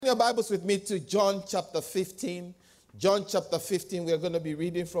Your Bibles with me to John chapter 15. John chapter 15, we're going to be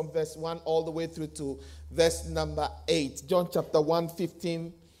reading from verse 1 all the way through to verse number 8. John chapter 1,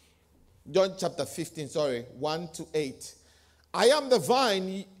 15. John chapter 15, 1 to 8. I am the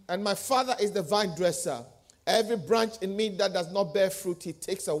vine, and my Father is the vine dresser. Every branch in me that does not bear fruit, he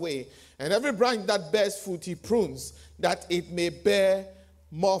takes away. And every branch that bears fruit, he prunes, that it may bear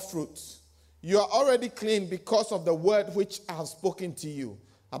more fruit. You are already clean because of the word which I have spoken to you.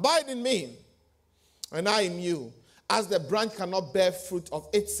 Abide in me, and I in you, as the branch cannot bear fruit of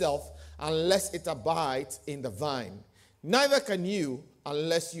itself unless it abides in the vine. Neither can you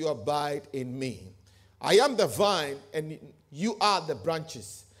unless you abide in me. I am the vine, and you are the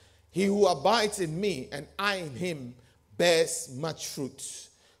branches. He who abides in me, and I in him, bears much fruit.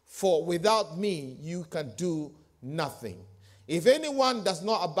 For without me, you can do nothing. If anyone does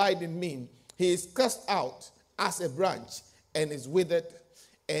not abide in me, he is cast out as a branch and is withered,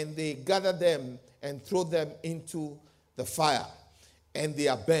 and they gather them and throw them into the fire, and they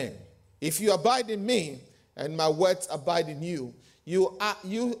are burned. If you abide in me, and my words abide in you, you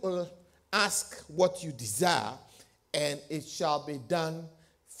will ask what you desire, and it shall be done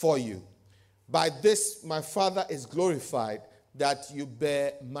for you. By this my Father is glorified, that you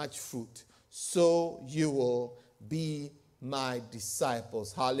bear much fruit, so you will be my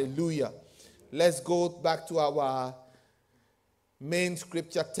disciples. Hallelujah. Let's go back to our main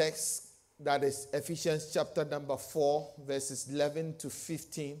scripture text, that is Ephesians chapter number 4, verses 11 to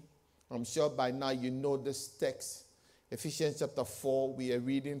 15. I'm sure by now you know this text. Ephesians chapter 4, we are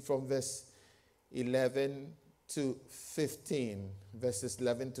reading from verse 11 to 15. Verses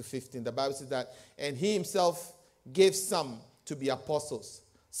 11 to 15. The Bible says that, and he himself gave some to be apostles,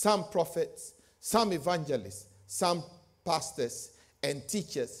 some prophets, some evangelists, some pastors and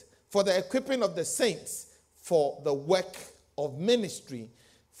teachers, for the equipping of the saints, for the work of ministry,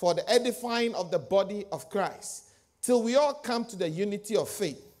 for the edifying of the body of Christ, till we all come to the unity of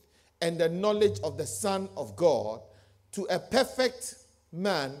faith and the knowledge of the Son of God, to a perfect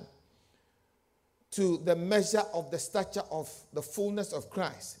man, to the measure of the stature of the fullness of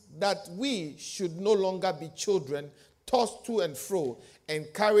Christ, that we should no longer be children, tossed to and fro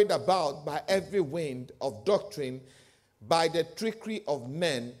and carried about by every wind of doctrine, by the trickery of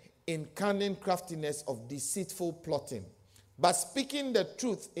men, in cunning craftiness of deceitful plotting. But speaking the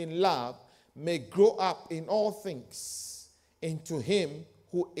truth in love may grow up in all things into him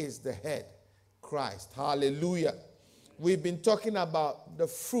who is the head, Christ. Hallelujah. We've been talking about the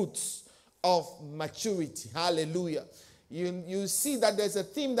fruits of maturity. Hallelujah. You see that there's a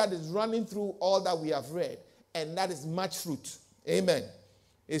theme that is running through all that we have read, and that is much fruit. Amen.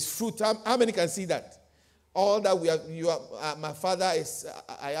 It's fruit. How many can see that? All that we have, my Father is,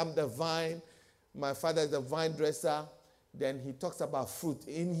 I am the vine. My Father is the vine dresser. Then he talks about fruit.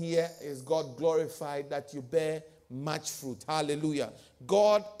 In here is God glorified, that you bear much fruit. Hallelujah.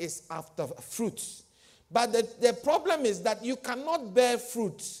 God is after fruits. But the problem is that you cannot bear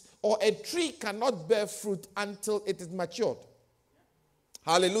fruit, or a tree cannot bear fruit until it is matured.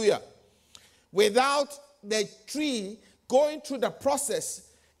 Hallelujah. Without the tree going through the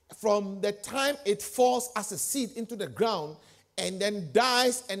process from the time it falls as a seed into the ground, and then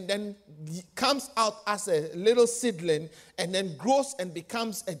dies, and then comes out as a little seedling, and then grows and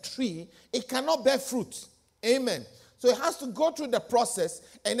becomes a tree, it cannot bear fruit. Amen. So it has to go through the process,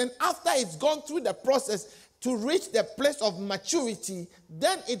 and then after it's gone through the process to reach the place of maturity,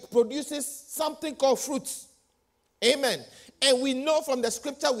 then it produces something called fruits. Amen. And we know from the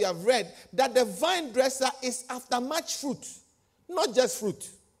scripture we have read that the vine dresser is after much fruit, not just fruit.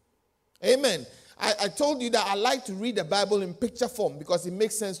 Amen. I told you that I like to read the Bible in picture form because it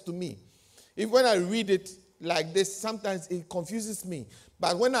makes sense to me. If when I read it like this, sometimes it confuses me.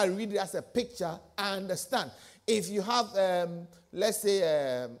 But when I read it as a picture, I understand. If you have, let's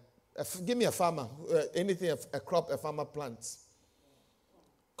say, give me a farmer, anything, a crop a farmer plants.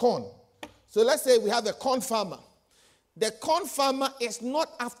 Corn. So let's say we have a corn farmer. The corn farmer is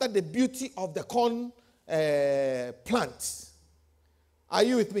not after the beauty of the corn plant. Are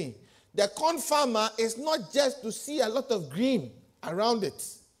you with me? The corn farmer is not just to see a lot of green around it.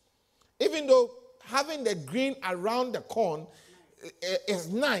 Even though having the green around the corn is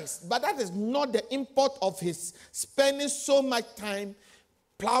nice, but that is not the import of his spending so much time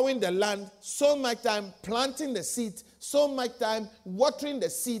plowing the land, so much time planting the seed, so much time watering the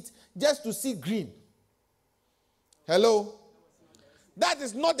seed just to see green. Hello? That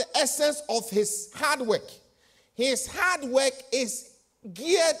is not the essence of his hard work. His hard work is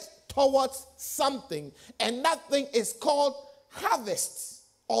geared towards something, and that thing is called harvest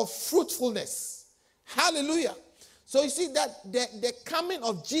or fruitfulness. Hallelujah. So you see that the coming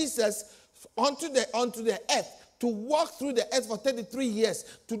of Jesus onto the earth, to walk through the earth for 33 years,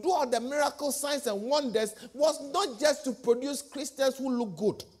 to do all the miracle signs and wonders, was not just to produce Christians who look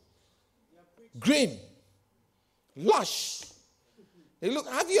good, green, lush.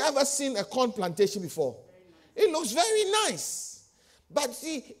 Have you ever seen a corn plantation before? It looks very nice. But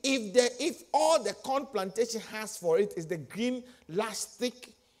see, if all the corn plantation has for it is the green, lush, thick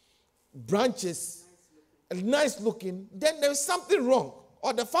branches, nice looking, then there is something wrong,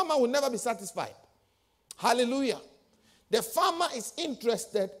 or the farmer will never be satisfied. Hallelujah. The farmer is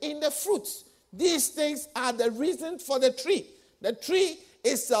interested in the fruits. These things are the reason for the tree. The tree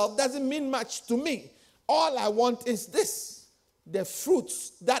itself doesn't mean much to me. All I want is this, the fruits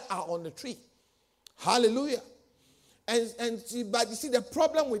that are on the tree. Hallelujah. But you see, the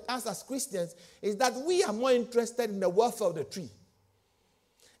problem with us as Christians is that we are more interested in the welfare of the tree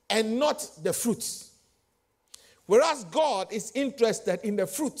and not the fruits. Whereas God is interested in the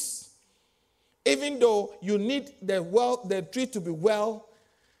fruits. Even though you need the tree to be well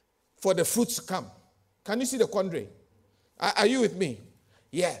for the fruits to come. Can you see the quandary? Are you with me?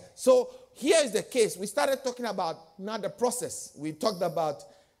 Yeah. So here is the case. We started talking about now the process. We talked about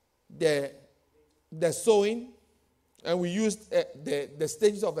the sowing, and we used the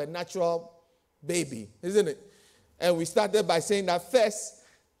stages of a natural baby, isn't it? And we started by saying that first,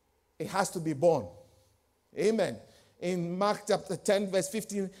 it has to be born. Amen. In Mark chapter 10, verse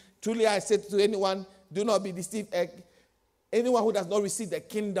 15, truly I said to anyone, do not be deceived. Anyone who does not receive the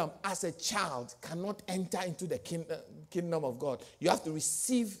kingdom as a child cannot enter into the kingdom of God. You have to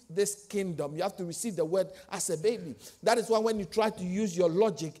receive this kingdom. You have to receive the word as a baby. That is why when you try to use your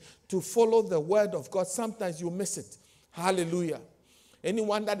logic to follow the word of God, sometimes you miss it. Hallelujah.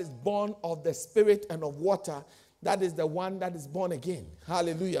 Anyone that is born of the Spirit and of water, that is the one that is born again.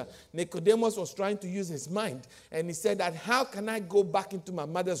 Hallelujah. Nicodemus was trying to use his mind, and he said that, how can I go back into my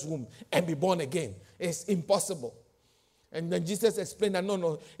mother's womb and be born again? It's impossible. And then Jesus explained that,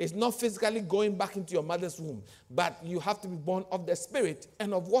 no, it's not physically going back into your mother's womb, but you have to be born of the Spirit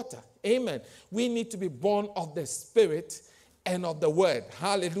and of water. Amen. We need to be born of the Spirit and of the word.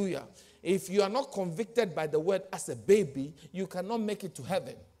 Hallelujah. If you are not convicted by the word as a baby, you cannot make it to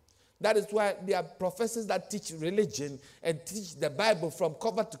heaven. That is why there are professors that teach religion and teach the Bible from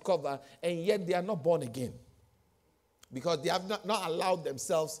cover to cover, and yet they are not born again. Because they have not allowed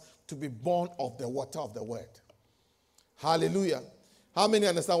themselves to be born of the water of the word. Hallelujah. How many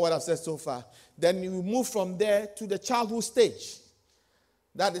understand what I've said so far? Then you move from there to the childhood stage.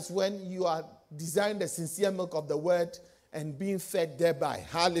 That is when you are desiring the sincere milk of the word and being fed thereby.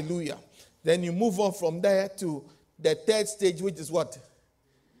 Hallelujah. Then you move on from there to the third stage, which is what?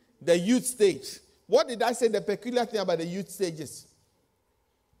 The youth stage. What did I say the peculiar thing about the youth stages?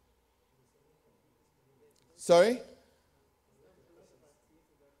 Sorry?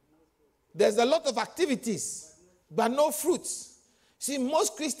 There's a lot of activities, but no fruits. See,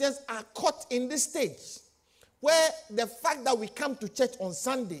 most Christians are caught in this stage where the fact that we come to church on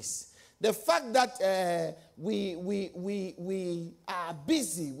Sundays, the fact that we are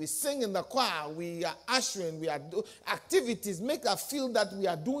busy, we sing in the choir, we are ushering, we are activities make us feel that we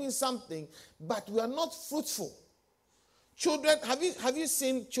are doing something, but we are not fruitful. Children, have you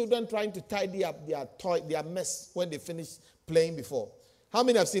seen children trying to tidy up their mess when they finish playing before? How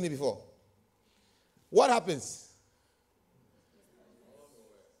many have seen it before? What happens?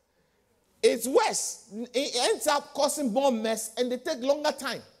 It's worse. It ends up causing more mess, and they take longer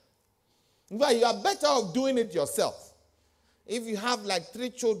time. But you are better off doing it yourself. If you have like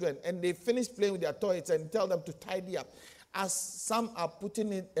 3 children and they finish playing with their toys and tell them to tidy up, as some are putting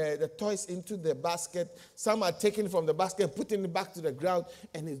the toys into the basket, some are taking it from the basket, putting it back to the ground,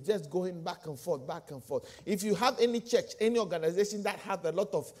 and it's just going back and forth, back and forth. If you have any church, any organization that have a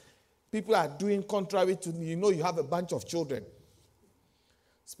lot of people are doing contrary to, you have a bunch of children.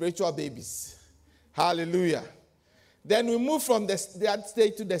 Spiritual babies. Hallelujah. Then we move from that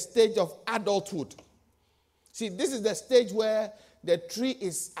stage to the stage of adulthood. See, this is the stage where the tree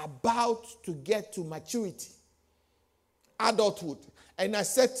is about to get to maturity. Adulthood. And I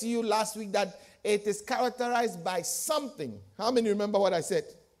said to you last week that it is characterized by something. How many remember what I said?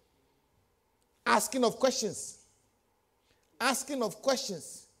 Asking of questions. Asking of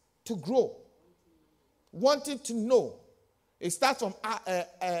questions to grow. Wanting to know. It starts from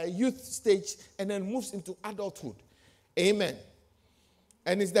a youth stage and then moves into adulthood. Amen.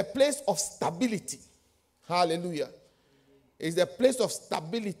 And it's the place of stability. Hallelujah. It's the place of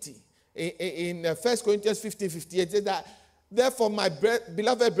stability. In 1 Corinthians 15:58, it says that, therefore, my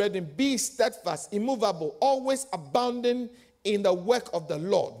beloved brethren, be steadfast, immovable, always abounding in the work of the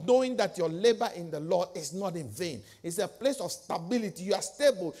Lord, knowing that your labor in the Lord is not in vain. It's a place of stability. You are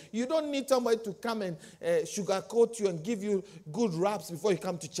stable. You don't need somebody to come and sugarcoat you and give you good raps before you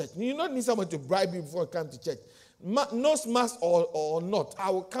come to church. You don't need someone to bribe you before you come to church. Nose mask or not, I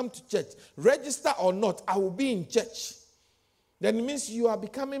will come to church. Register or not, I will be in church. Then it means you are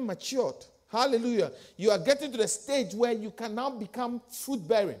becoming matured. Hallelujah. You are getting to the stage where you can now become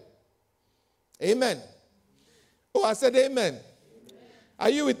fruit-bearing. Amen. Oh, I said amen. Are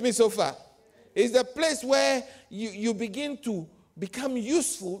you with me so far? It's the place where you begin to become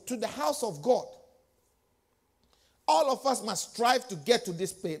useful to the house of God. All of us must strive to get to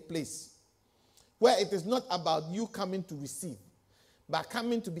this place where it is not about you coming to receive, but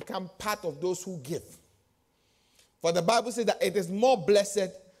coming to become part of those who give. For the Bible says that it is more blessed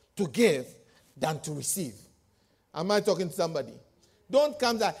to give than to receive. Am I talking to somebody? Don't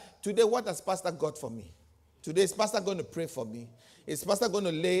come that, today what has Pastor got for me? Today, is Pastor going to pray for me? Is Pastor going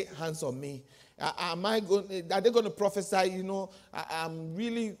to lay hands on me? Are they going to prophesy? You know, I'm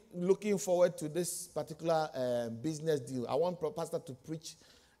really looking forward to this particular business deal. I want Pastor to preach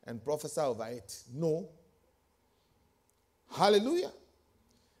and prophesy over it. No. Hallelujah.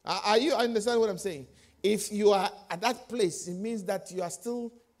 Are you understand what I'm saying? If you are at that place, it means that you are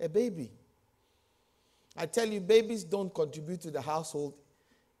still a baby. I tell you, babies don't contribute to the household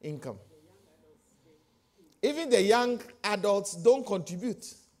income. Even the young adults don't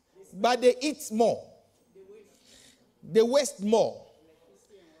contribute, but they eat more. They waste more.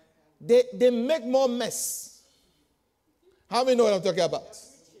 They make more mess. How many know what I'm talking about?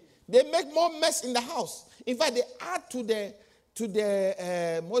 They make more mess in the house. In fact, they add to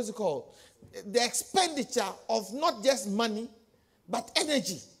the what's it called? The expenditure of not just money, but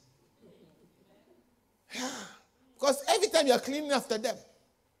energy. Because every time you are cleaning after them.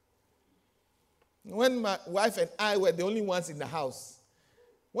 When my wife and I were the only ones in the house,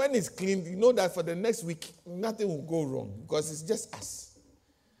 when it's cleaned, you know that for the next week, nothing will go wrong because it's just us.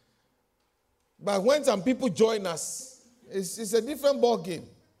 But when some people join us, it's a different ball game.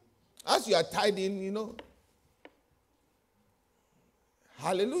 As you are tidying, you know.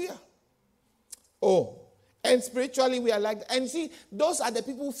 Hallelujah. Oh, and spiritually we are like that. And see, those are the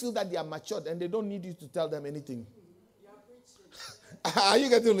people who feel that they are matured and they don't need you to tell them anything. Are you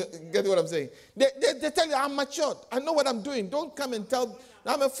getting what I'm saying? They tell you, I'm matured. I know what I'm doing. Don't come and tell.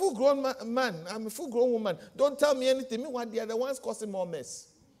 I'm a full-grown man. I'm a full-grown woman. Don't tell me anything. Meanwhile, they are the ones causing more mess.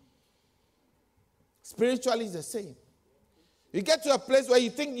 Spiritually, it's the same. You get to a place where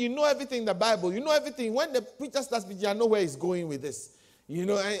you think you know everything in the Bible. You know everything. When the preacher starts speaking, I know where he's going with this. You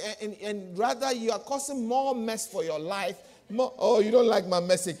know, and rather you are causing more mess for your life. Oh, you don't like my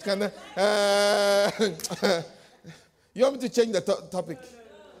message, can I? You want me to change the topic?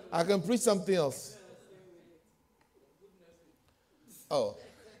 I can preach something else. Oh,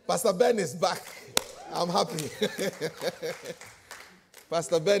 Pastor Ben is back. I'm happy.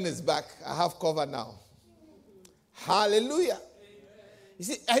 Pastor Ben is back. I have cover now. Hallelujah. You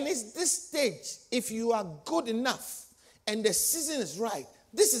see, and it's this stage, if you are good enough and the season is right,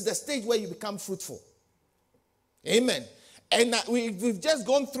 this is the stage where you become fruitful. Amen. And we've just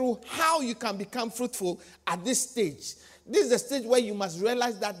gone through how you can become fruitful at this stage. This is the stage where you must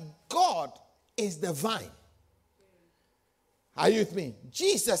realize that God is the vine. Are you with me?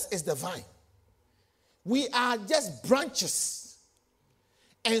 Jesus is the vine. We are just branches.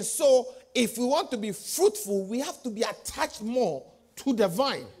 And so, if we want to be fruitful, we have to be attached more to the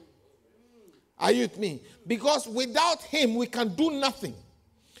vine. Are you with me? Because without him, we can do nothing.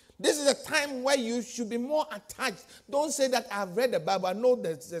 This is a time where you should be more attached. Don't say that I've read the Bible. I know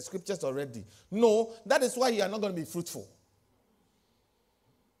the scriptures already. No, that is why you are not going to be fruitful.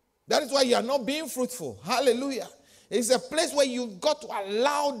 That is why you are not being fruitful. Hallelujah. It's a place where you've got to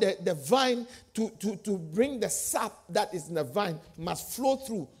allow the vine to bring the sap that is in the vine must flow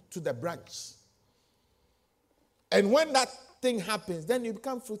through to the branch. And when that thing happens, then you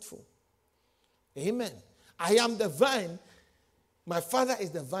become fruitful. Amen. I am the vine. My Father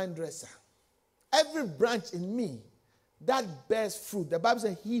is the vine dresser. Every branch in me that bears fruit, the Bible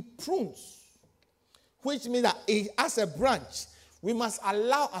says he prunes, which means that as a branch, we must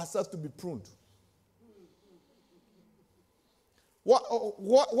allow ourselves to be pruned.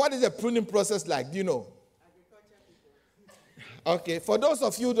 What is the pruning process like? Do you know? Okay, for those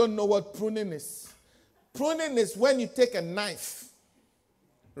of you who don't know what pruning is when you take a knife,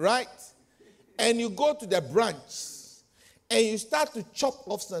 right? And you go to the branch and you start to chop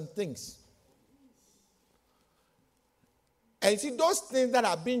off some things. And see, those things that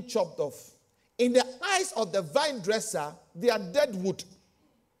are being chopped off, in the eyes of the vine dresser, they are dead wood.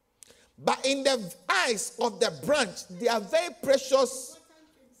 But in the eyes of the branch, they are very precious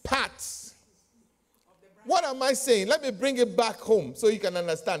parts. What am I saying? Let me bring it back home so you can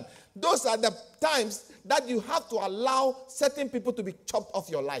understand. Those are the times that you have to allow certain people to be chopped off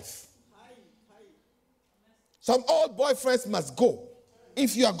your life. Some old boyfriends must go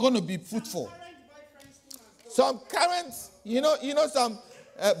if you are going to be fruitful. Some current, some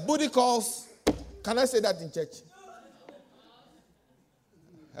booty calls. Can I say that in church?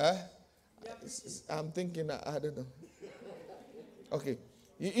 I'm thinking, I don't know. Okay.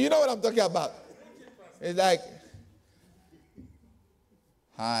 You know what I'm talking about? It's like,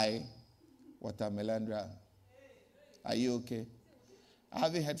 hi, Watermelandra. Are you okay? I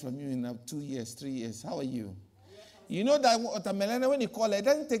haven't heard from you in 2 years, 3 years. How are you? You know that Watermelandra, when you call her, it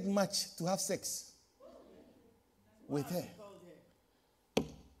doesn't take much to have sex with her.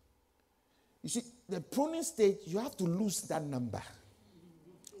 You see, the pruning stage, you have to lose that number.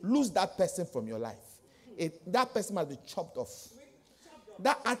 Lose that person from your life. That person must be chopped off.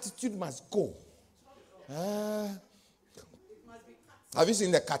 That attitude must go. Have you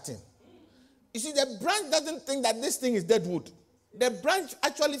seen the cutting? You see, the branch doesn't think that this thing is dead wood. The branch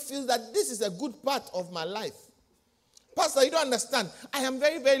actually feels that this is a good part of my life. Pastor, you don't understand. I am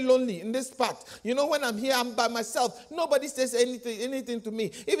very, very lonely in this part. You know, when I'm here, I'm by myself. Nobody says anything to me.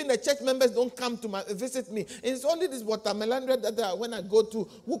 Even the church members don't come to visit me. It's only this Watermelandra that when I go to,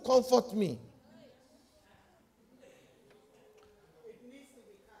 who comfort me.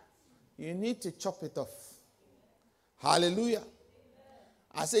 You need to chop it off. Hallelujah.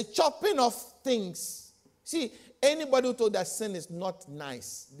 I say chopping off things. See, anybody who told that sin is not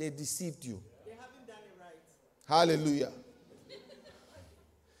nice, they deceived you. They haven't done it right. Hallelujah.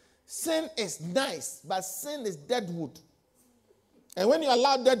 Sin is nice, but sin is dead wood. And when you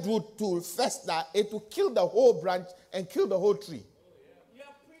allow dead wood to fester, it will kill the whole branch and kill the whole tree.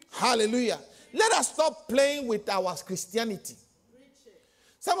 Hallelujah. Let us stop playing with our Christianity.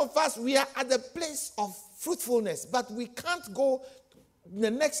 Some of us, we are at the place of fruitfulness, but we can't go the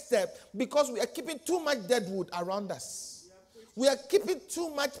next step because we are keeping too much dead wood around us. We are keeping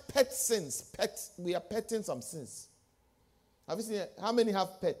too much pet sins. We are petting some sins. Have you seen it? How many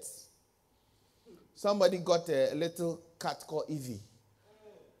have pets? Somebody got a little cat called Evie.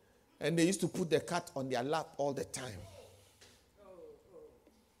 And they used to put the cat on their lap all the time.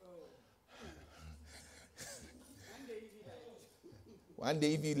 One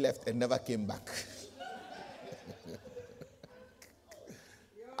day Evie left and never came back.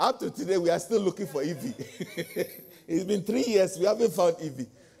 Up to today, we are still looking for Evie. It's been 3 years, we haven't found Evie.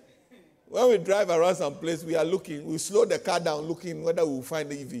 When we drive around some place, we are looking. We slow the car down looking whether we will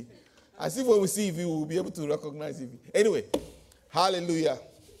find Evie. As if when we see Evie, we will be able to recognize Evie. Anyway, hallelujah.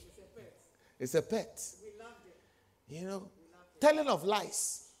 It's a pet. We loved it. You know, telling of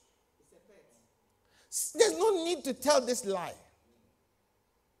lies. It's a pet. There's no need to tell this lie.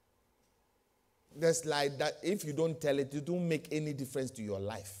 This lie that if you don't tell it, it don't make any difference to your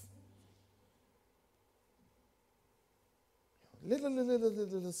life.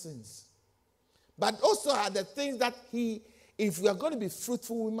 Little sins. But also are the things that if we are going to be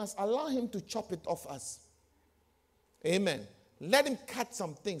fruitful, we must allow him to chop it off us. Amen. Let him cut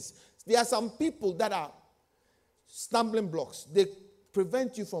some things. There are some people that are stumbling blocks. They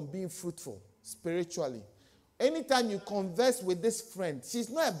prevent you from being fruitful spiritually. Anytime you converse with this friend, she's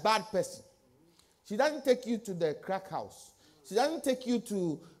not a bad person. She doesn't take you to the crack house. She doesn't take you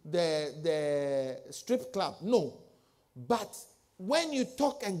to the strip club. No. But when you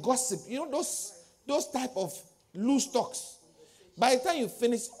talk and gossip, you know those type of loose talks. By the time you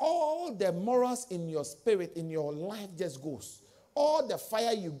finish, all the morals in your spirit, in your life just goes. All the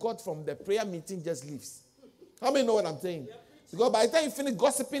fire you got from the prayer meeting just leaves. How many know what I'm saying? Because by the time you finish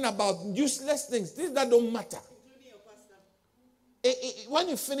gossiping about useless things that don't matter. When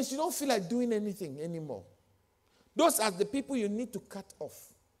you finish, you don't feel like doing anything anymore. Those are the people you need to cut off.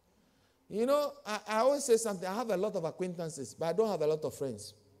 You know, I always say something. I have a lot of acquaintances, but I don't have a lot of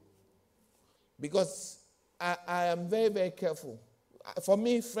friends. Because I am very, very careful. For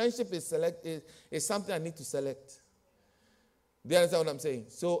me, friendship is something I need to select. Do you understand what I'm saying?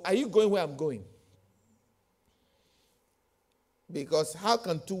 So, are you going where I'm going? Because how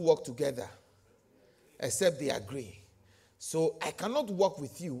can two work together except they agree? So I cannot work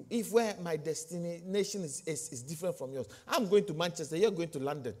with you if where my destination is different from yours. I'm going to Manchester, you're going to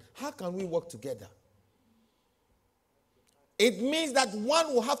London. How can we work together? It means that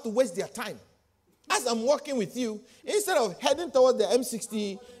one will have to waste their time. As I'm working with you, instead of heading towards the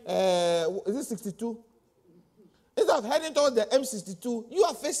M60, is it 62? Instead of heading towards the M62, you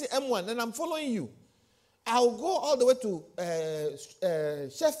are facing M1 and I'm following you. I'll go all the way to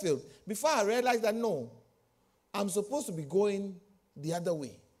Sheffield before I realize that no, I'm supposed to be going the other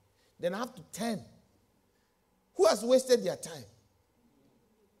way. Then I have to turn. Who has wasted their time?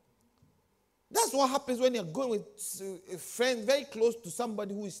 That's what happens when you're going with a friend very close to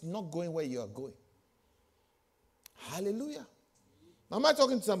somebody who is not going where you are going. Hallelujah. Am I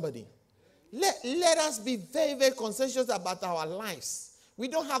talking to somebody? Let us be very, very conscientious about our lives. We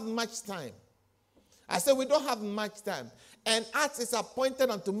don't have much time. I said we don't have much time. And as is appointed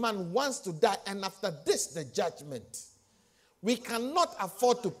unto man once to die, and after this the judgment. We cannot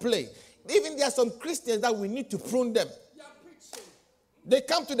afford to play. Even there are some Christians that we need to prune them. They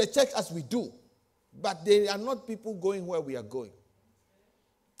come to the church as we do, but they are not people going where we are going.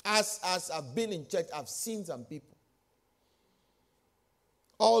 As I've been in church, I've seen some people.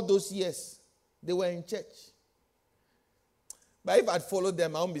 All those years, they were in church. But if I'd followed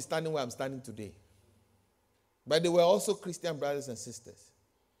them, I won't be standing where I'm standing today. But they were also Christian brothers and sisters.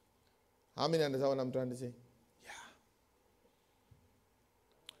 How many understand what I'm trying to say?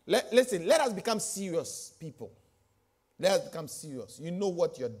 Listen, let us become serious people. Let us become serious. You know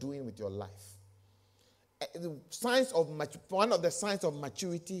what you're doing with your life. One of the signs of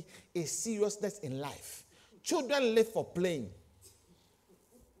maturity is seriousness in life. Children live for playing.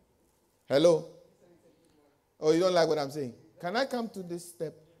 Hello? Oh, you don't like what I'm saying? Can I come to this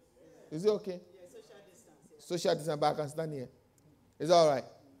step? Is it okay? Yeah, social distance. Social distance, but I can stand here. It's all right.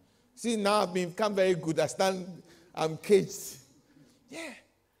 See, now I've become very good. I'm caged. Yeah.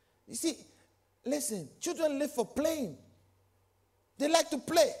 You see, listen, children live for playing. They like to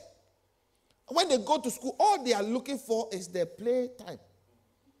play. When they go to school, all they are looking for is their play time.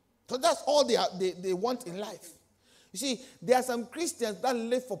 So that's all they want in life. You see, there are some Christians that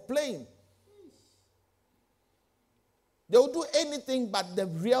live for playing. They will do anything but the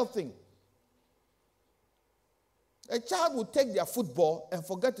real thing. A child will take their football and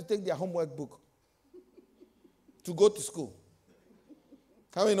forget to take their homework book to go to school.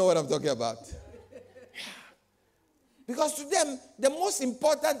 How many know what I'm talking about? Because to them, the most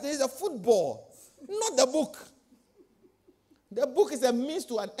important thing is the football, not the book. The book is a means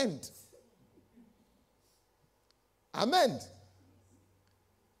to an end. Amen.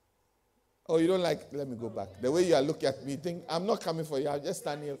 Oh, you don't like, let me go back. The way you are looking at me, think, I'm not coming for you. I'll just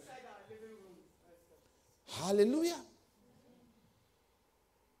stand here. Hallelujah.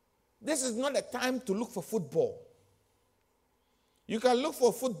 This is not a time to look for football. You can look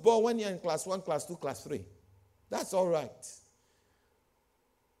for football when you're in class 1, class 2, class 3. That's all right.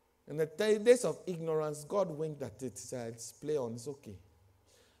 In the days of ignorance, God winked at it. Said, it's play on, it's okay.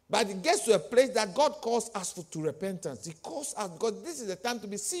 But it gets to a place that God calls us to repentance. He calls us because this is the time to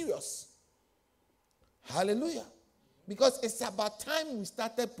be serious. Hallelujah. Because it's about time we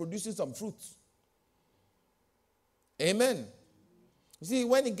started producing some fruits. Amen. You see,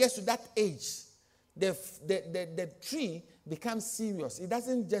 when it gets to that age, the tree becomes serious. It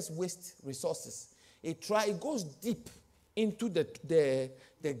doesn't just waste resources. It goes deep into the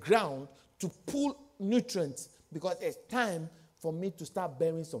ground to pull nutrients because it's time for me to start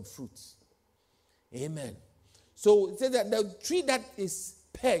bearing some fruits. Amen. So it says that the tree that is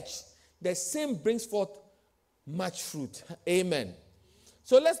perched, the same brings forth much fruit. Amen.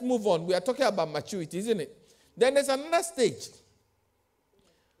 So let's move on. We are talking about maturity, isn't it? Then there's another stage.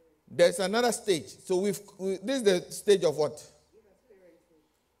 There's another stage. So this is the stage of what?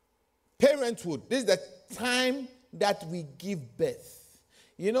 Parenthood. This is the time that we give birth.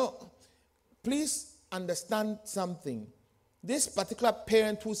 You know, please understand something. This particular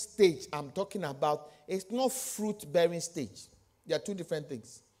parenthood stage I'm talking about is not fruit-bearing stage. There are two different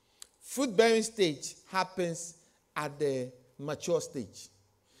things. Fruit-bearing stage happens at the mature stage,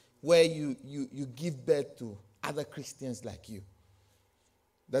 where you give birth to other Christians like you.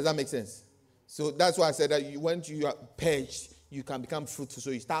 Does that make sense? So that's why I said that when you are purged, you can become fruitful.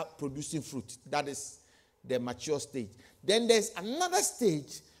 So you start producing fruit. That is the mature stage. Then there's another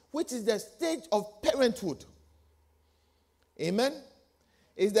stage, which is the stage of parenthood. Amen?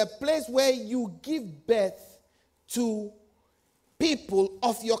 It's the place where you give birth to people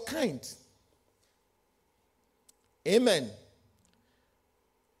of your kind. Amen.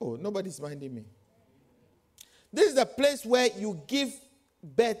 Oh, nobody's minding me. This is the place where you give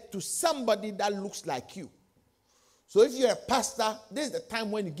birth to somebody that looks like you. So if you're a pastor, this is the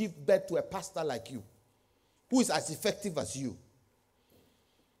time when you give birth to a pastor like you, who is as effective as you.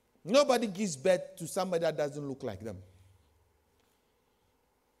 Nobody gives birth to somebody that doesn't look like them.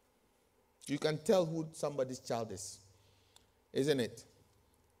 You can tell who somebody's child is, isn't it?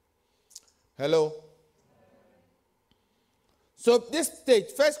 Hello? So this stage,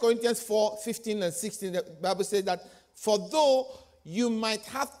 1 Corinthians 4, 15 and 16, the Bible says that, for though you might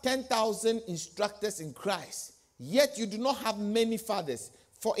have 10,000 instructors in Christ, yet you do not have many fathers.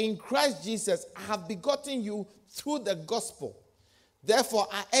 For in Christ Jesus I have begotten you through the gospel. Therefore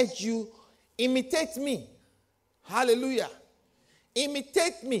I urge you, imitate me. Hallelujah.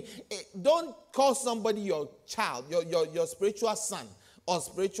 Imitate me. Don't call somebody your child, your spiritual son or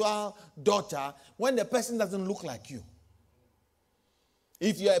spiritual daughter when the person doesn't look like you.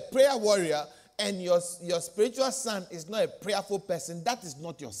 If you're a prayer warrior and your spiritual son is not a prayerful person, that is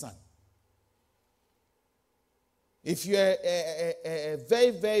not your son. If you're a very,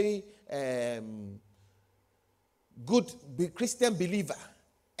 very good Christian believer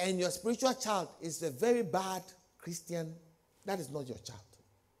and your spiritual child is a very bad Christian, that is not your child.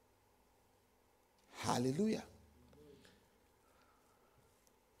 Hallelujah.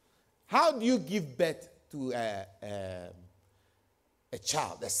 How do you give birth to a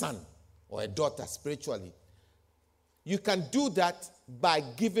child, a son or a daughter spiritually? You can do that by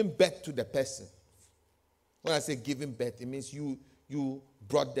giving birth to the person. When I say giving birth, it means you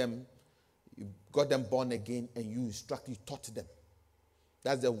brought them, you got them born again, and you taught them.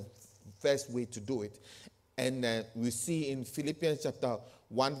 That's the first way to do it. And we see in Philippians chapter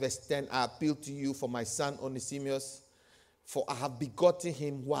 1 verse 10, I appeal to you for my son Onesimus, for I have begotten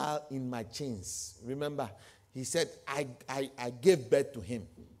him while in my chains. Remember, he said, I gave birth to him.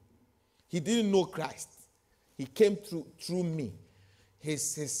 He didn't know Christ. He came through me.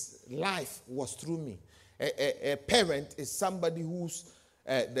 His life was through me. A parent is somebody whose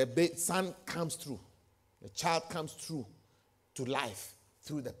the son comes through. The child comes through to life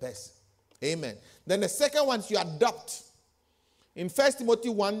through the person. Amen. Then the second one is you adopt. In 1 Timothy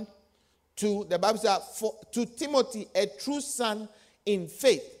 1, 2, the Bible says, to Timothy, a true son in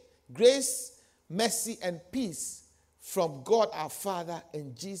faith, grace, mercy, and peace from God our Father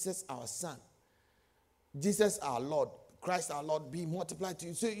and Jesus our Son. Jesus our Lord, Christ our Lord, be multiplied to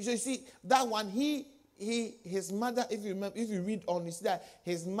you. So you see, that one, his mother, if you read on, you see that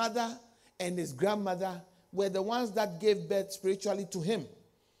his mother and his grandmother were the ones that gave birth spiritually to him.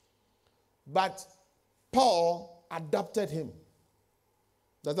 But Paul adopted him.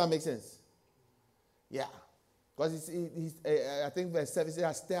 Does that make sense? Yeah. Because I think verse 7 says,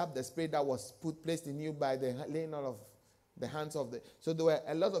 I stir up the spirit that was placed in you by the laying on of the hands of the... So there were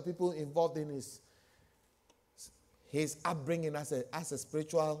a lot of people involved in his upbringing as a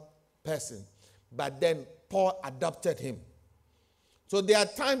spiritual person. But then Paul adopted him. So there are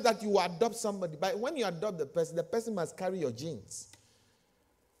times that you adopt somebody, but when you adopt the person must carry your genes.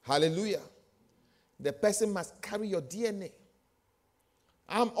 Hallelujah. The person must carry your DNA.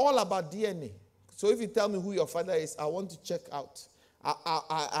 I'm all about DNA. So if you tell me who your father is, I want to check out.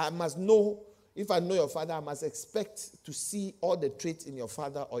 I must know, if I know your father, I must expect to see all the traits in your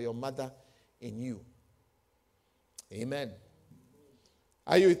father or your mother in you. Amen.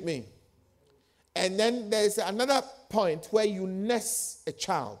 Are you with me? And then there's another point where you nurse a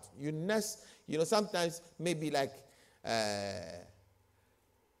child. You nurse, sometimes maybe like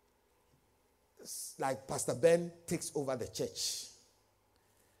Pastor Ben takes over the church.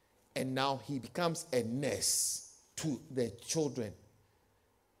 And now he becomes a nurse to the children.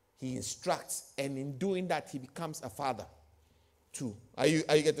 He instructs, and in doing that, he becomes a father too. Are you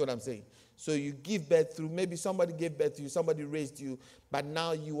getting what I'm saying? So you give birth through, maybe somebody gave birth to you, somebody raised you, but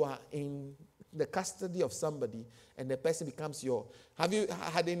now you are in the custody of somebody, and the person becomes your... Have you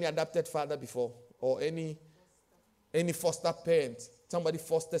had any adopted father before? Or any foster parent? Somebody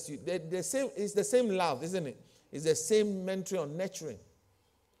fosters you. It's the same love, isn't it? It's the same mentoring or nurturing.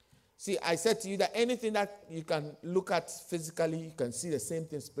 See, I said to you that anything that you can look at physically, you can see the same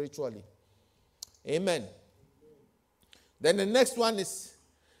thing spiritually. Amen. Then the next one is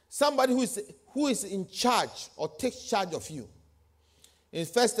somebody who is in charge or takes charge of you. In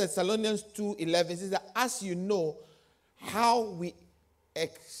 1 Thessalonians 2:11, it says that as you know how we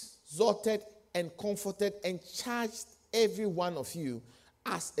exhorted and comforted and charged every one of you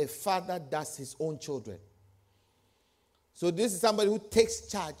as a father does his own children. So this is somebody who takes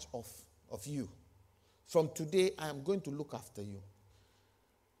charge of you. From today, I am going to look after you.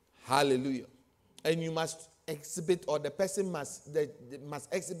 Hallelujah. And you must exhibit, or the person must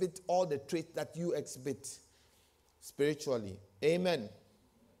exhibit all the traits that you exhibit spiritually. Amen.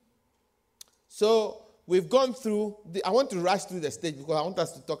 So we've gone through, I want to rush through the stage because I want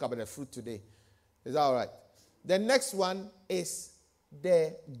us to talk about the fruit today. Is that all right? The next one is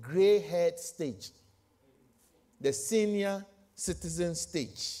the gray-haired stage. The senior citizen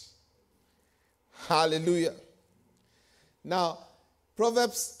stage. Hallelujah. Now,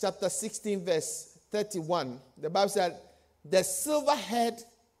 Proverbs chapter 16 verse 31, the Bible said, the silver head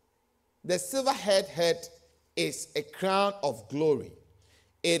is a crown of glory.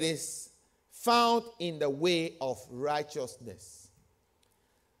 It is found in the way of righteousness.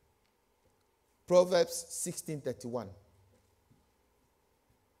 Proverbs 16:31.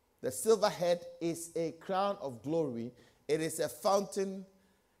 The silver head is a crown of glory. It is a fountain.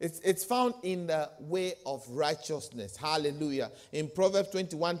 It's found in the way of righteousness. Hallelujah. In Proverbs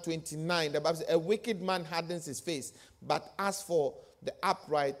 21:29, the Bible says, a wicked man hardens his face, but as for the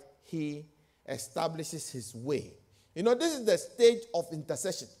upright, he establishes his way. You know, this is the stage of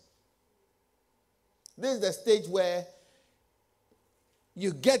intercession. This is the stage where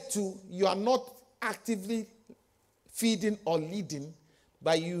you are not actively feeding or leading,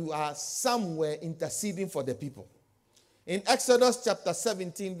 but you are somewhere interceding for the people. In Exodus chapter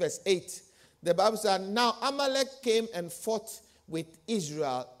 17, verse 8, the Bible says, now Amalek came and fought with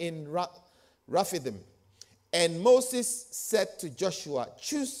Israel in Rephidim. And Moses said to Joshua,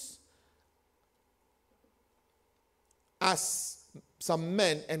 choose us some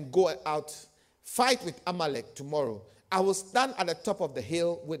men and go out, fight with Amalek tomorrow. I will stand at the top of the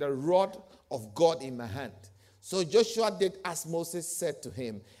hill with a rod of God in my hand. So Joshua did as Moses said to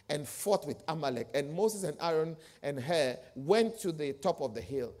him and fought with Amalek. And Moses and Aaron and Hur went to the top of the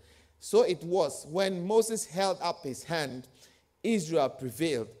hill. So it was, when Moses held up his hand, Israel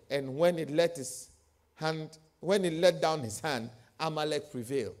prevailed. And when he let down his hand, Amalek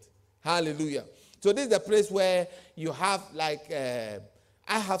prevailed. Hallelujah. So this is the place where you have I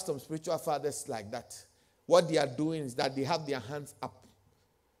have some spiritual fathers like that. What they are doing is that they have their hands up.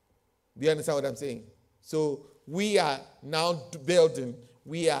 Do you understand what I'm saying? So we are now building.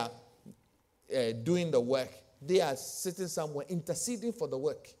 We are doing the work. They are sitting somewhere interceding for the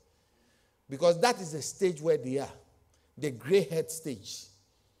work. Because that is the stage where they are. The gray head stage.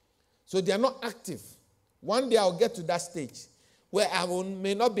 So they are not active. One day I'll get to that stage where I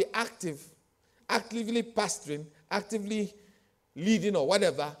may not be actively pastoring, actively leading or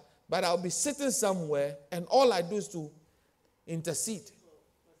whatever, but I'll be sitting somewhere and all I do is to intercede.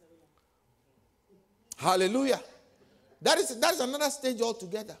 Hallelujah. That is another stage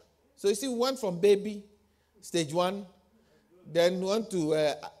altogether. So you see, we went from baby, stage 1, then we went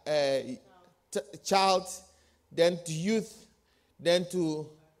to child, then to youth, then to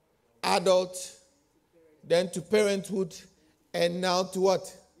adult, then to parenthood, and now to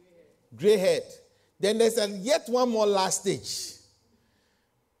what? Gray head. Then there's yet one more last stage.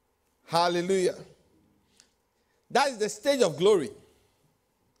 Hallelujah. That is the stage of glory.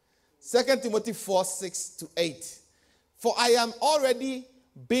 2 Timothy 4:6-8. For I am already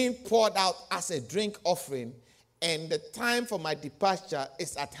being poured out as a drink offering, and the time for my departure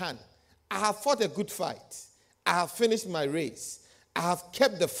is at hand. I have fought a good fight. I have finished my race. I have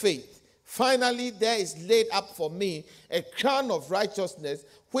kept the faith. Finally, there is laid up for me a crown of righteousness,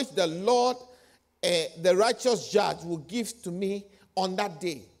 which the Lord, the righteous judge, will give to me on that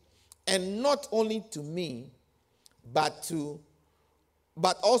day. And not only to me, but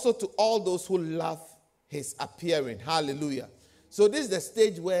also to all those who love his appearing. Hallelujah. So this is the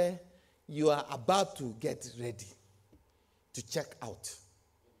stage where you are about to get ready to check out.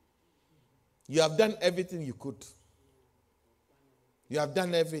 You have done everything you could. You have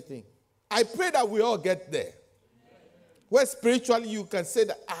done everything. I pray that we all get there. Where spiritually you can say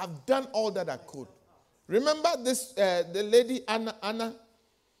that I have done all that I could. Remember this, the lady Anna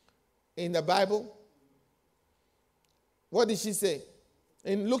in the Bible? What did she say?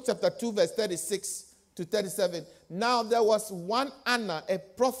 In Luke chapter 2, verse 36-37. Now there was one Anna, a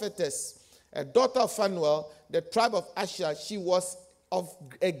prophetess, a daughter of Phanuel, the tribe of Asher. She was of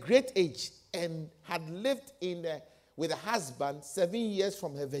a great age and had lived with a husband 7 years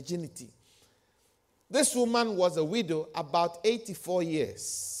from her virginity. This woman was a widow about 84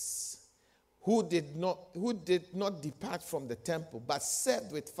 years, who did not depart from the temple, but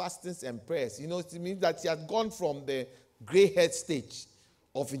served with fastings and prayers. You know, it means that she had gone from the gray head stage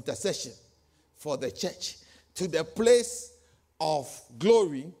of intercession for the church to the place of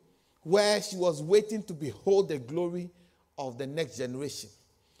glory where she was waiting to behold the glory of the next generation.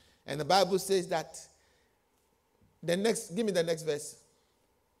 And the Bible says that give me the next verse.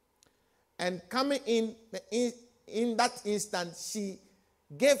 And coming in that instant, she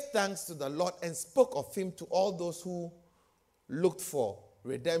gave thanks to the Lord and spoke of him to all those who looked for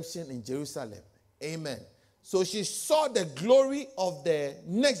redemption in Jerusalem. Amen. So she saw the glory of the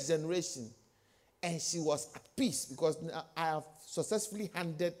next generation and she was at peace because I have successfully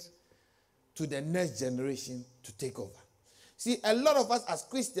handed to the next generation to take over. See, a lot of us as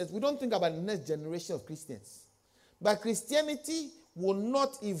Christians, we don't think about the next generation of Christians. But Christianity will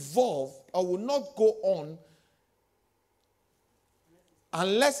not evolve or will not go on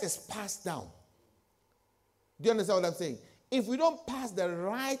unless it's passed down. Do you understand what I'm saying? If we don't pass the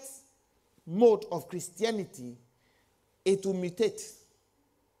right mode of Christianity, it will mutate.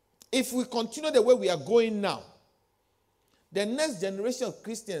 If we continue the way we are going now, the next generation of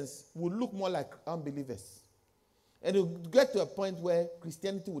Christians will look more like unbelievers. And it will get to a point where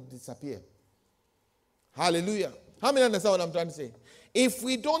Christianity will disappear. Hallelujah. How many understand what I'm trying to say? If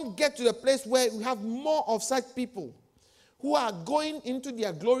we don't get to the place where we have more of such people who are going into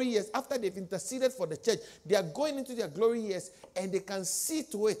their glory years after they've interceded for the church, they are going into their glory years and they can see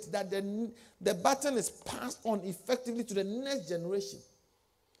to it that the baton is passed on effectively to the next generation.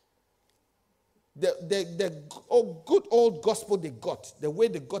 The good old gospel they got, the way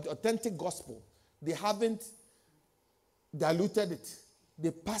they got the authentic gospel, they haven't diluted it.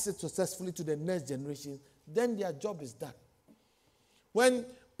 They pass it successfully to the next generation. Then their job is done. When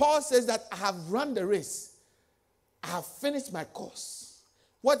Paul says that I have run the race, I have finished my course,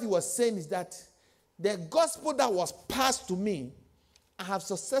 what he was saying is that the gospel that was passed to me, I have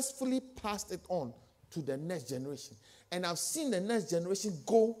successfully passed it on to the next generation. And I've seen the next generation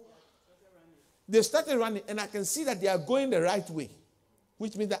go. They started running, and I can see that they are going the right way,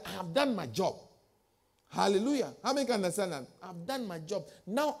 which means that I have done my job. Hallelujah. How many can understand that? I've done my job.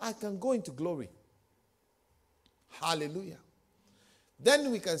 Now I can go into glory. Hallelujah.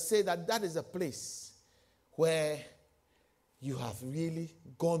 Then we can say that that is a place where you have really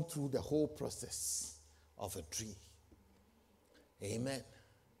gone through the whole process of a tree. Amen.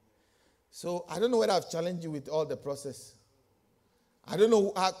 So I don't know whether I've challenged you with all the process. I don't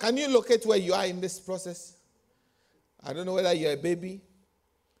know. Can you locate where you are in this process? I don't know whether you're a baby,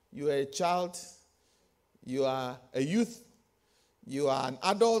 you are a child, you are a youth, you are an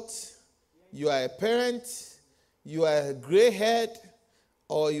adult, you are a parent, you are a gray-haired,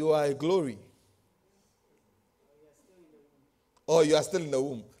 or you are a glory. Or you are still in the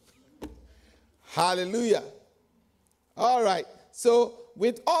womb. Hallelujah. All right. So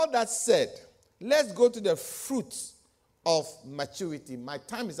with all that said, let's go to the fruits of maturity. My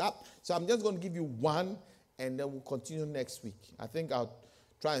time is up, so I'm just going to give you one, and then we'll continue next week. I think I'll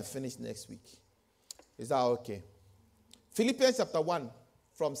try and finish next week. Is that okay? Philippians chapter 1,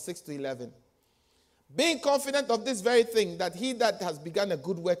 from 6 to 11. Being confident of this very thing, that he that has begun a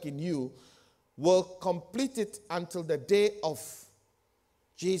good work in you will complete it until the day of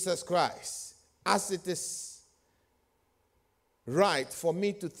Jesus Christ. As it is right for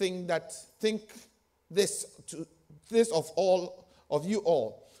me to think this of all of you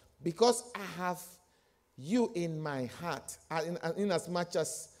all, because I have you in my heart, in as much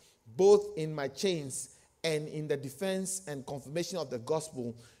as both in my chains and in the defense and confirmation of the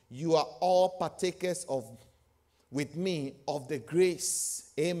gospel, you are all partakers with me of the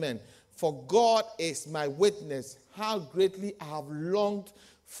grace. Amen. For God is my witness, how greatly I have longed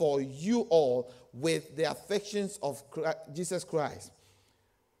for you all with the affections of Jesus Christ.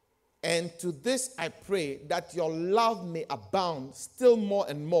 And to this I pray, that your love may abound still more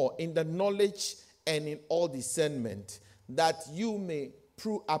and more in the knowledge and in all discernment, that you may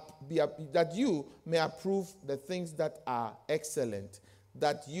approve the things that are excellent,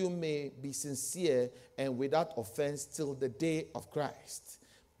 that you may be sincere and without offense till the day of Christ,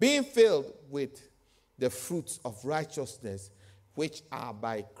 being filled with the fruits of righteousness, which are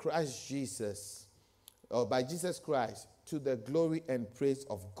by Christ Jesus, or by Jesus Christ, to the glory and praise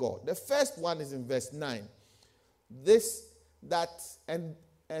of God. The first one is in verse 9. This I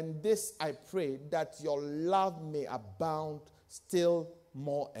pray, that your love may abound still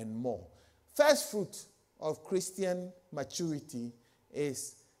more and more. First fruit of Christian maturity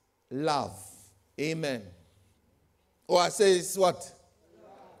is love. Amen. Or I say it's what?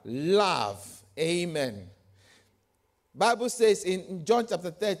 Love. Amen. Bible says in John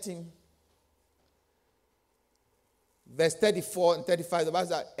chapter 13, verse 34 and 35, the Bible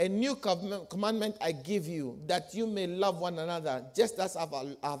says, a new commandment I give you, that you may love one another, just as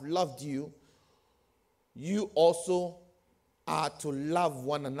I've loved you. You also are to love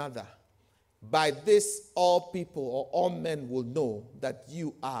one another. By this, all people or all men will know that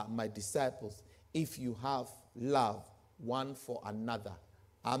you are my disciples, if you have love one for another.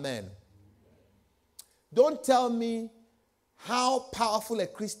 Amen. Don't tell me how powerful a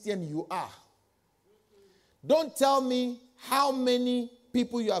Christian you are. Don't tell me how many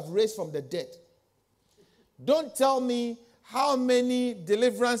people you have raised from the dead. Don't tell me how many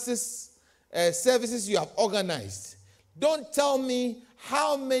deliverances, services you have organized. Don't tell me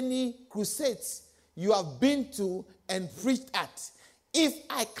how many crusades you have been to and preached at. If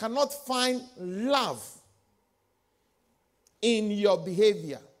I cannot find love in your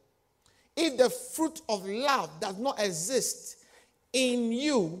behavior, if the fruit of love does not exist in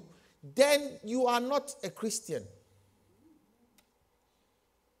you, then you are not a Christian.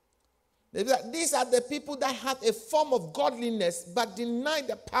 These are the people that have a form of godliness but deny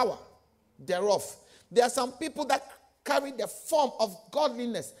the power thereof. There are some people that carry the form of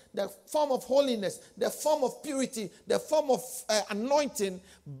godliness, the form of holiness, the form of purity, the form of anointing.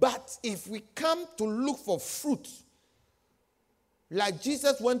 But if we come to look for fruit, like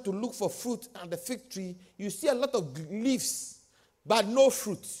Jesus went to look for fruit at the fig tree, you see a lot of leaves, but no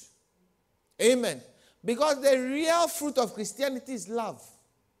fruit. Amen. Because the real fruit of Christianity is love.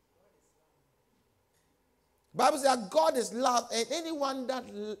 The Bible says that God is love, and anyone that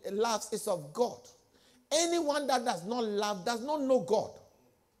loves is of God. Anyone that does not love does not know God.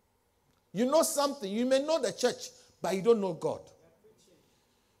 You know something. You may know the church, but you don't know God.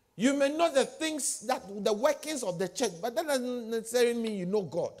 You may know the things, that the workings of the church, but that doesn't necessarily mean you know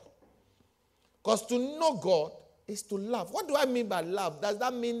God. Because to know God is to love. What do I mean by love? Does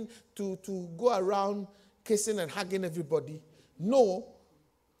that mean to go around kissing and hugging everybody? No.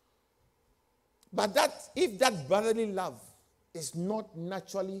 But that if that brotherly love is not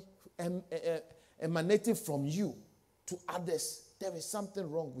naturally emanating from you to others, there is something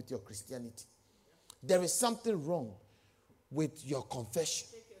wrong with your Christianity. There is something wrong with your confession.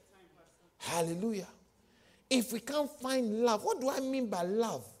 Hallelujah. If we can't find love, what do I mean by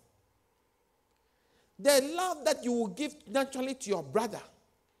love? The love that you will give naturally to your brother,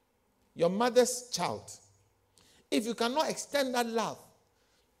 your mother's child. If you cannot extend that love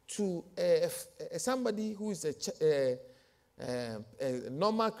to somebody who is a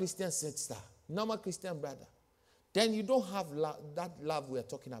normal Christian sister, normal Christian brother, then you don't have that love we are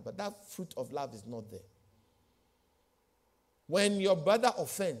talking about. That fruit of love is not there. When your brother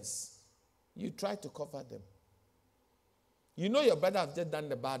offends, you try to cover them. You know your brother has just done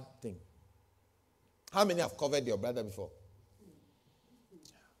the bad thing. How many have covered your brother before?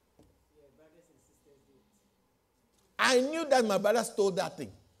 I knew that my brother stole that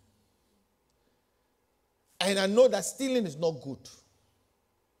thing. And I know that stealing is not good.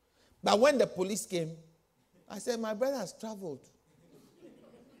 But when the police came, I said, my brother has traveled.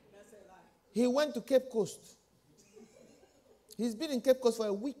 He went to Cape Coast. He's been in Cape Coast for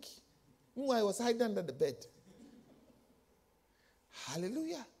a week. Meanwhile, I was hiding under the bed.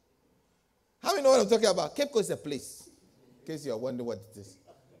 Hallelujah. How many know what I'm talking about? Cape Coast is a place. In case you're wondering what it is.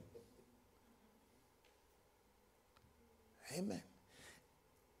 Amen.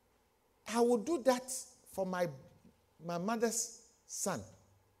 I will do that for my mother's son.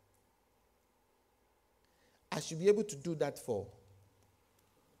 I should be able to do that for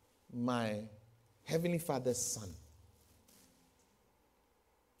my Heavenly Father's son,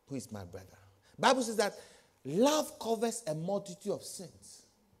 who is my brother. The Bible says that love covers a multitude of sins.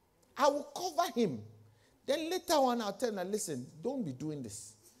 I will cover him. Then later on, I'll tell him, listen, don't be doing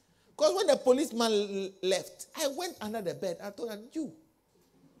this. Because when the policeman left, I went under the bed. I told him, you,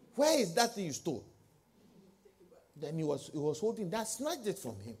 where is that thing you stole? Then he was holding that, snatched it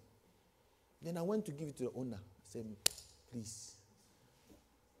from him. Then I went to give it to the owner. I said, please.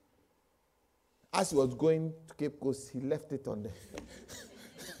 As he was going to Cape Coast, he left it on the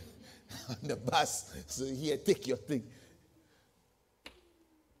on the bus. So here, take your thing.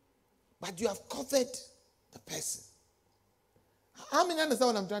 But you have covered the person. How many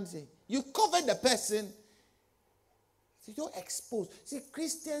understand what I'm trying to say? You covered the person. You don't expose. See,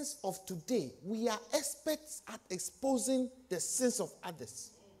 Christians of today, we are experts at exposing the sins of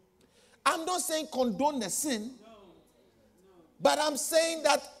others. I'm not saying condone the sin, but I'm saying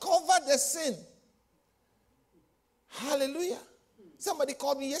that cover the sin. Hallelujah. Somebody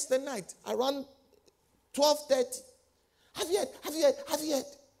called me yesterday night around 12:30. Have you heard? I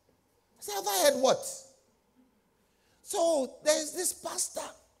said, have I heard what? So there's this pastor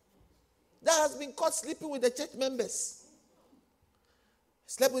that has been caught sleeping with the church members.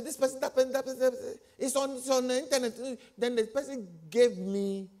 Slept with this person, that person, that person. It's on the internet. Then the person gave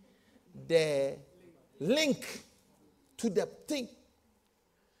me the link to the thing.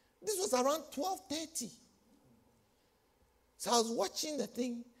 This was around 12:30. So I was watching the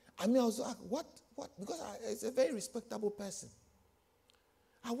thing. I was like, what? Because it's a very respectable person.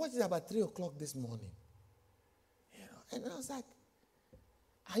 I watched it about 3 o'clock this morning. And I was like,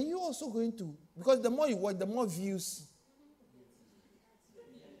 are you also going to? Because the more you watch, the more views.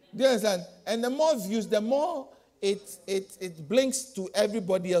 Do you understand? And the more views, the more it blinks to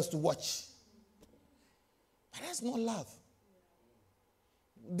everybody else to watch. But that's not love.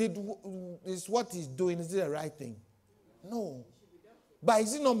 Is what he's doing, is it the right thing? No. But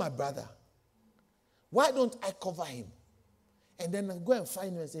is he not my brother? Why don't I cover him? And then I go and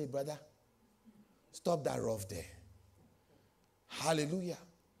find him and say, brother, stop that rough there. Hallelujah.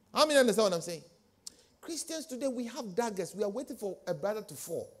 How many understand what I'm saying? Christians today, we have daggers. We are waiting for a brother to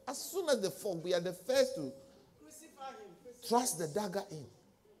fall. As soon as they fall, we are the first to Crucify him. thrust the dagger in.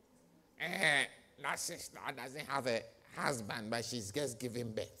 That sister doesn't have a husband, but she's just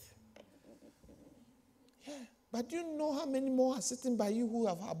giving birth. Yeah. But do you know how many more are sitting by you who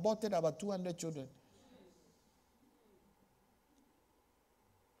have aborted about 200 children?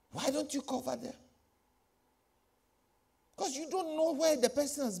 Why don't you cover them? Because you don't know where the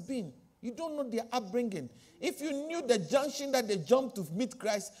person has been. You don't know their upbringing. If you knew the junction that they jumped to meet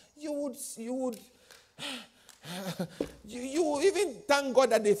Christ, you would even thank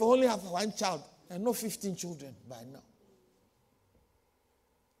God that they only have one child and not 15 children by now.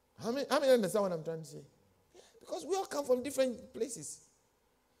 How many understand what I'm trying to say? Yeah, because we all come from different places.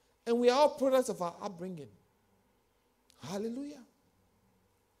 And we are all products of our upbringing. Hallelujah.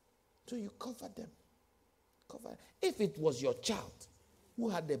 So you cover them. If it was your child who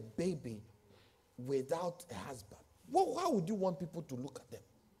had a baby without a husband, how would you want people to look at them?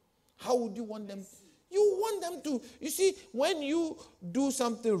 How would you want them? You want them to, you see, when you do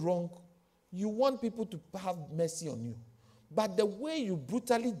something wrong, you want people to have mercy on you. But the way you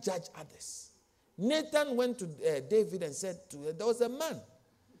brutally judge others. Nathan went to David and said there was a man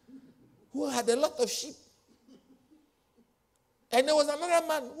who had a lot of sheep. And there was another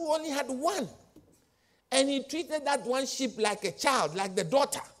man who only had one. And he treated that one sheep like a child, like the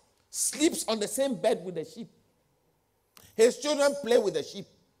daughter. Sleeps on the same bed with the sheep. His children play with the sheep.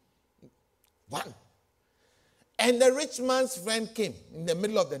 One. And the rich man's friend came in the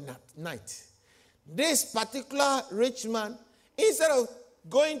middle of the night. This particular rich man, instead of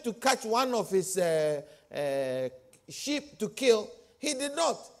going to catch one of his sheep to kill, he did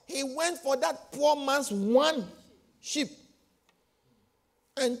not. He went for that poor man's one sheep.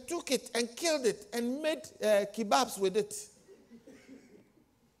 And took it and killed it and made kebabs with it.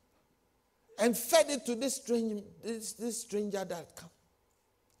 And fed it to this stranger that had come.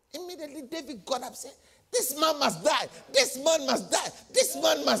 Immediately David got up and said, this man must die. This man must die. This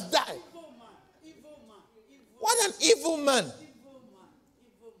man must die. Evil man. Evil man. Evil What an evil man. Evil man.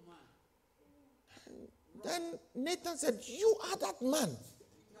 Evil man. Then Nathan said, you are that man.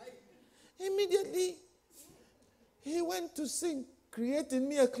 Immediately he went to sing, create in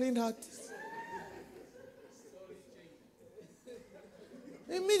me a clean heart.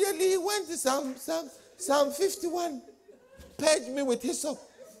 Immediately he went to Psalm 51. Purge me with hyssop.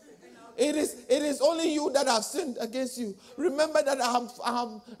 It is only you that have sinned against you. Remember that I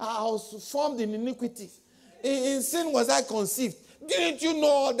was formed in iniquity. In sin was I conceived. Didn't you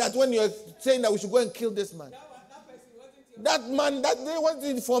know that when you're saying that we should go and kill this man? That man, that they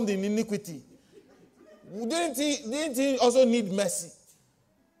wasn't formed in iniquity. Didn't he also need mercy?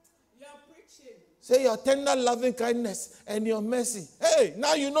 You are preaching. Say your tender loving kindness and your mercy. Hey,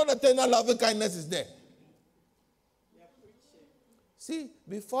 now you know the tender loving kindness is there. You are preaching. See,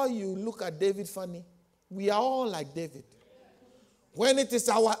 before you look at David funny, we are all like David. When it is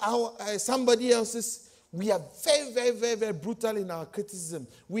our somebody else's, we are very, very, very, very brutal in our criticism.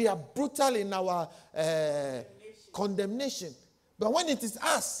 We are brutal in our condemnation. But when it is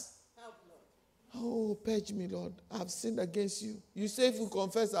us, Help, Lord. oh, purge me, Lord. I've sinned against you. You say if we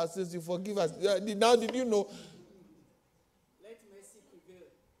confess our sins, you forgive us. Now, did you know? Let mercy prevail.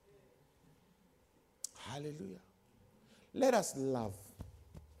 Hallelujah. Let us love.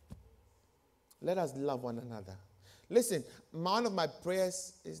 Let us love one another. Listen, one of my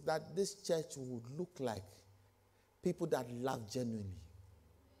prayers is that this church would look like people that love genuinely.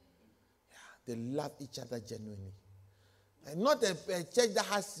 Yeah, they love each other genuinely. And not a church that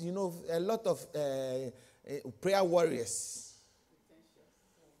has, a lot of prayer warriors.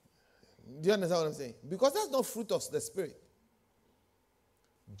 Do you understand what I'm saying? Because that's not fruit of the Spirit.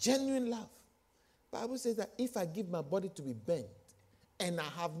 Genuine love. The Bible says that if I give my body to be burnt and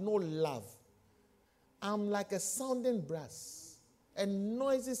I have no love, I'm like a sounding brass, a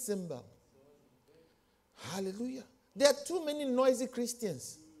noisy cymbal. Hallelujah. There are too many noisy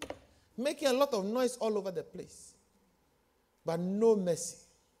Christians making a lot of noise all over the place. But no mercy,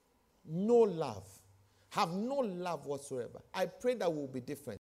 no love, have no love whatsoever. I pray that we'll be different.